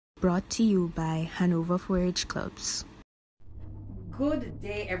brought to you by Hanover Forage Clubs. Good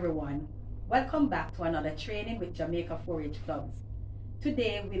day, everyone. Welcome back to another training with Jamaica Forage Clubs.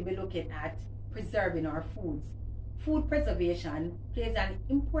 Today we'll be looking at preserving our foods. Food preservation plays an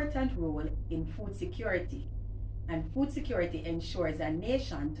important role in food security, and food security ensures a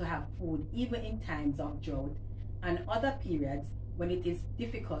nation to have food even in times of drought and other periods when it is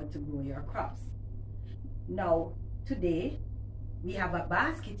difficult to grow your crops. Now, today we have a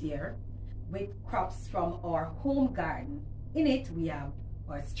basket here with crops from our home garden. In it we have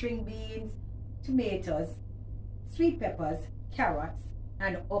our string beans, tomatoes, sweet peppers, carrots,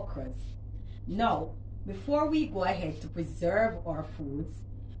 and okras. Now, before we go ahead to preserve our foods,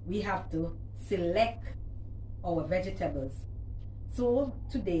 we have to select our vegetables. So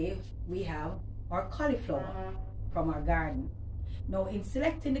today we have our cauliflower from our garden. Now, in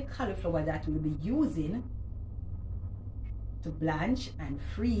selecting the cauliflower that we'll be using to blanch and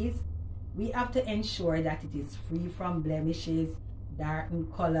freeze, we have to ensure that it is free from blemishes,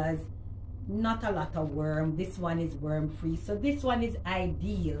 darkened colors, not a lot of worm. This one is worm free, so this one is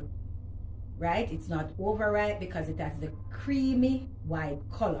ideal, right? It's not overripe because it has the creamy white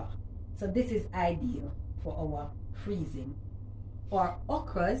color, so this is ideal for our freezing. Our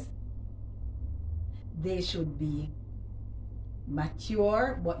okras, they should be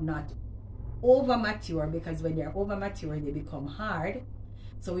mature but not over mature, because when they're over mature they become hard.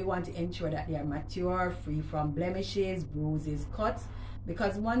 So we want to ensure that they are mature, free from blemishes, bruises, cuts,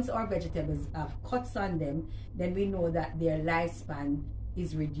 because once our vegetables have cuts on them, then we know that their lifespan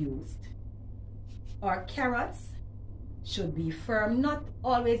is reduced. Our carrots should be firm, not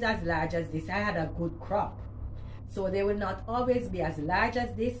always as large as this. I had a good crop, so they will not always be as large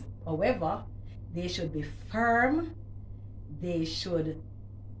as this. However, they should be firm, they should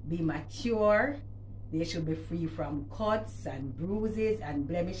be mature, they should be free from cuts and bruises and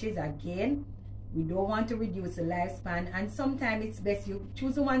blemishes. Again, we don't want to reduce the lifespan, and sometimes it's best you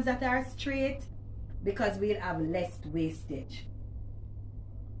choose the ones that are straight because we'll have less wastage.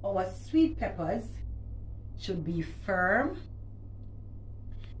 Our sweet peppers should be firm,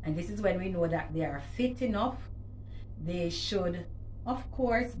 and this is when we know that they are fit enough. They should, of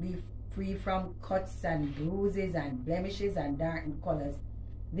course, be free from cuts and bruises and blemishes and darkened colors.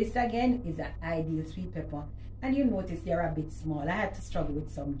 This again is an ideal sweet pepper, and you notice they're a bit small. I had to struggle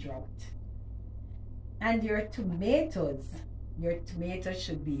with some drought. And your tomatoes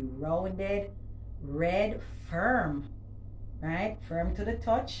should be rounded, red, firm, right? Firm to the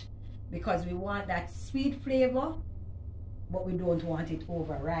touch, because we want that sweet flavor, but we don't want it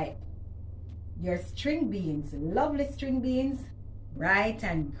overripe. Your string beans, lovely string beans, bright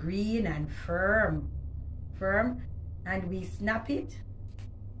and green and firm, and we snap it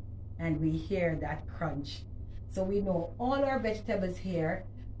and we hear that crunch. So we know all our vegetables here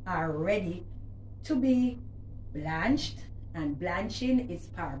are ready to be blanched, and blanching is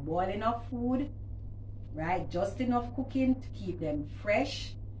parboiling of food, right? Just enough cooking to keep them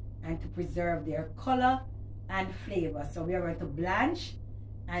fresh and to preserve their color and flavor. So we are going to blanch,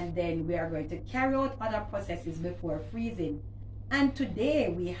 and then we are going to carry out other processes before freezing. And today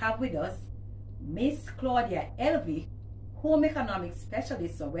we have with us Miss Claudia Elvey, Home Economics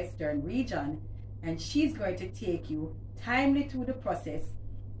Specialist of Western Region, and she's going to take you timely through the process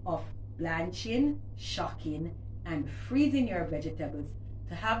of blanching, shocking, and freezing your vegetables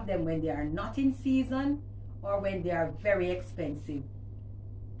to have them when they are not in season or when they are very expensive.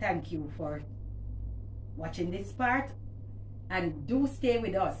 Thank you for watching this part, and do stay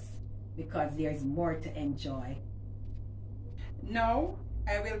with us because there's more to enjoy. Now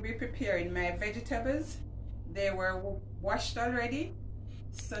I will be preparing my vegetables. They were washed already.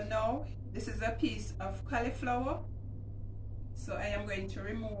 So now this is a piece of cauliflower. So I am going to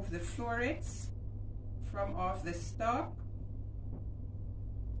remove the florets from off the stalk.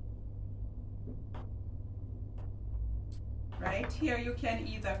 Right here you can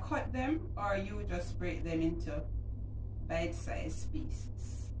either cut them or you just break them into bite-sized pieces.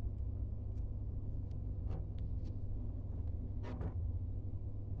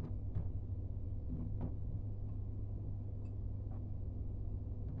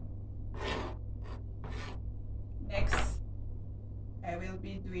 Next, I will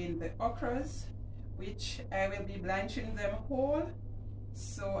be doing the okras, which I will be blanching them whole.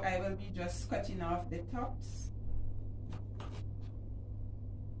 So I will be just cutting off the tops.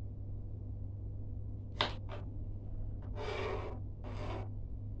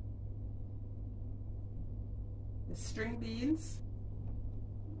 The string beans,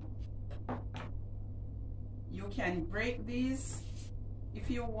 you can break these if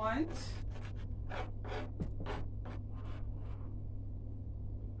you want.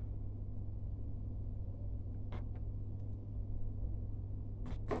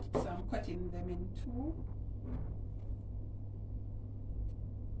 cutting them in two.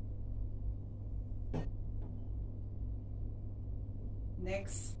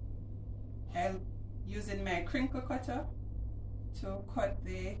 Next, I'm using my crinkle cutter to cut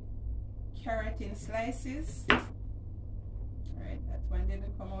the carrot in slices. Alright, that one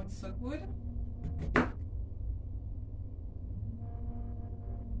didn't come out so good.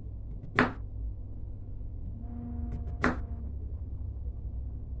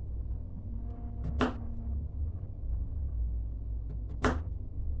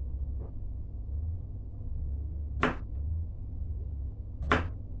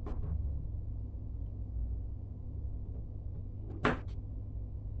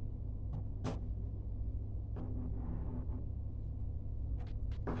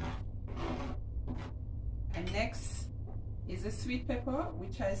 And next is the sweet pepper,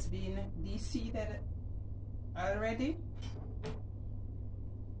 which has been de-seeded already.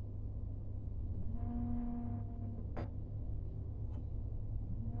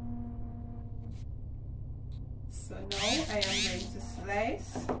 So now I am going to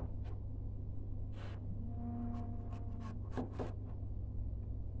slice.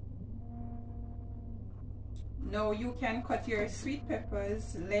 Now you can cut your sweet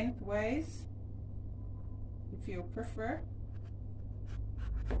peppers lengthwise if you prefer.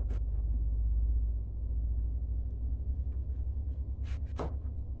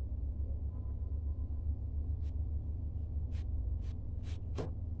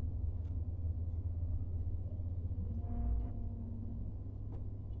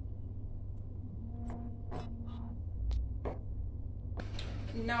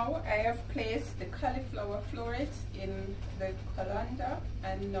 Now I have placed the cauliflower florets in the colander,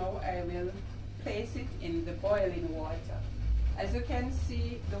 and now I will place it in the boiling water. As you can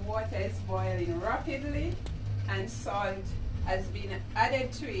see, the water is boiling rapidly and salt has been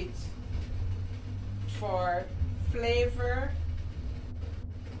added to it for flavor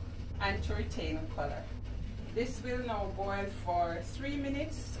and to retain color. This will now boil for 3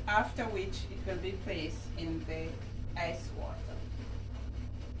 minutes, after which it will be placed in the ice water.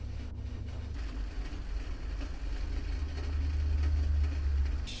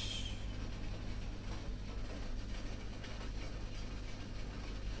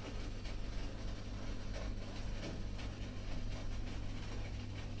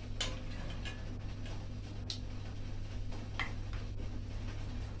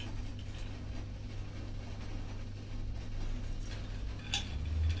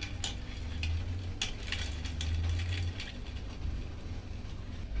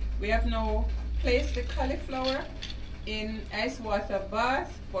 We have now placed the cauliflower in ice water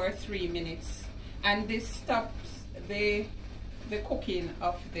bath for 3 minutes, and this stops the cooking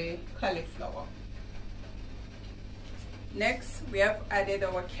of the cauliflower. Next, we have added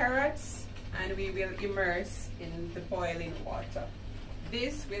our carrots and we will immerse in the boiling water.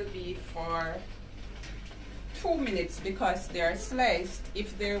 This will be for 2 minutes because they are sliced.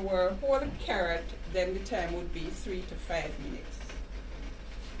 If there were whole carrot, then the time would be 3 to 5 minutes.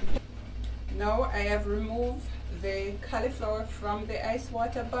 Now I have removed the cauliflower from the ice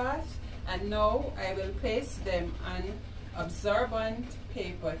water bath, and now I will place them on absorbent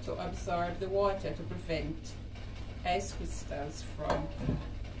paper to absorb the water to prevent ice crystals from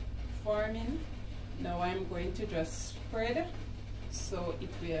forming. Now I'm going to just spread so it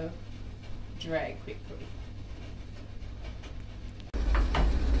will dry quickly.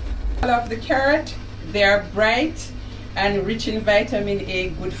 All of the carrot, they are bright and rich in vitamin A,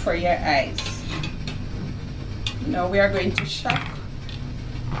 good for your eyes. Now we are going to shock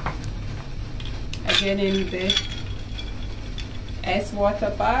again in the ice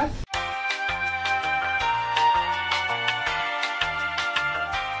water bath.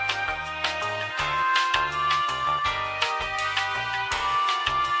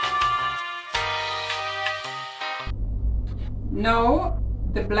 Now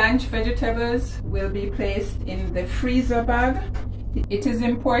the blanched vegetables will be placed in the freezer bag. It is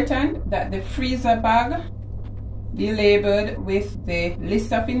important that the freezer bag be labeled with the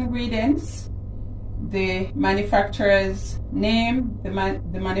list of ingredients, the manufacturer's name, the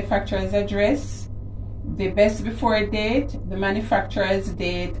manufacturer's address, the best before date, the manufacturer's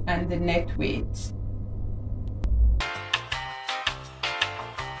date, and the net weight.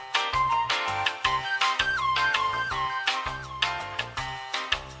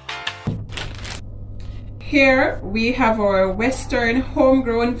 Here we have our Western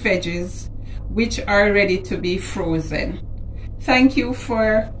homegrown veggies, which are ready to be frozen. Thank you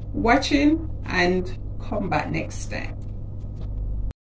for watching, and come back next time.